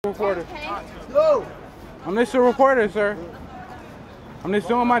reporter. Go. I'm just a reporter, sir. I'm just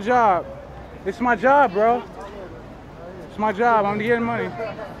doing my job. It's my job, bro. It's my job. I'm getting money.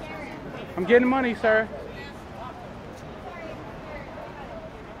 I'm getting money, sir.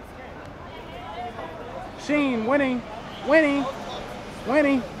 Sheen, winning. Winning.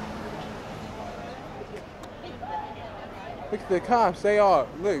 Winning. Look at the cops. They all,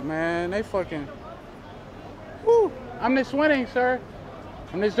 look, man, they fucking, woo. I'm just winning, sir.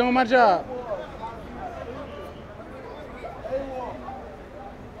 I'm just doing my job.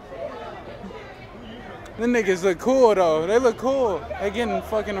 The niggas look cool, though. They look cool. They getting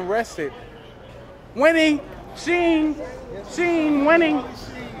fucking arrested. Winning. Sheen. Sheen, winning.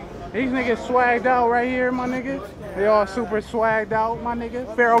 These niggas swagged out right here, my niggas. They all super swagged out, my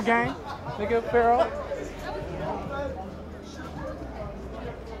nigga. Pharaoh gang. Nigga, Pharaoh.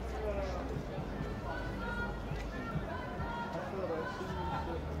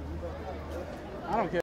 I don't care.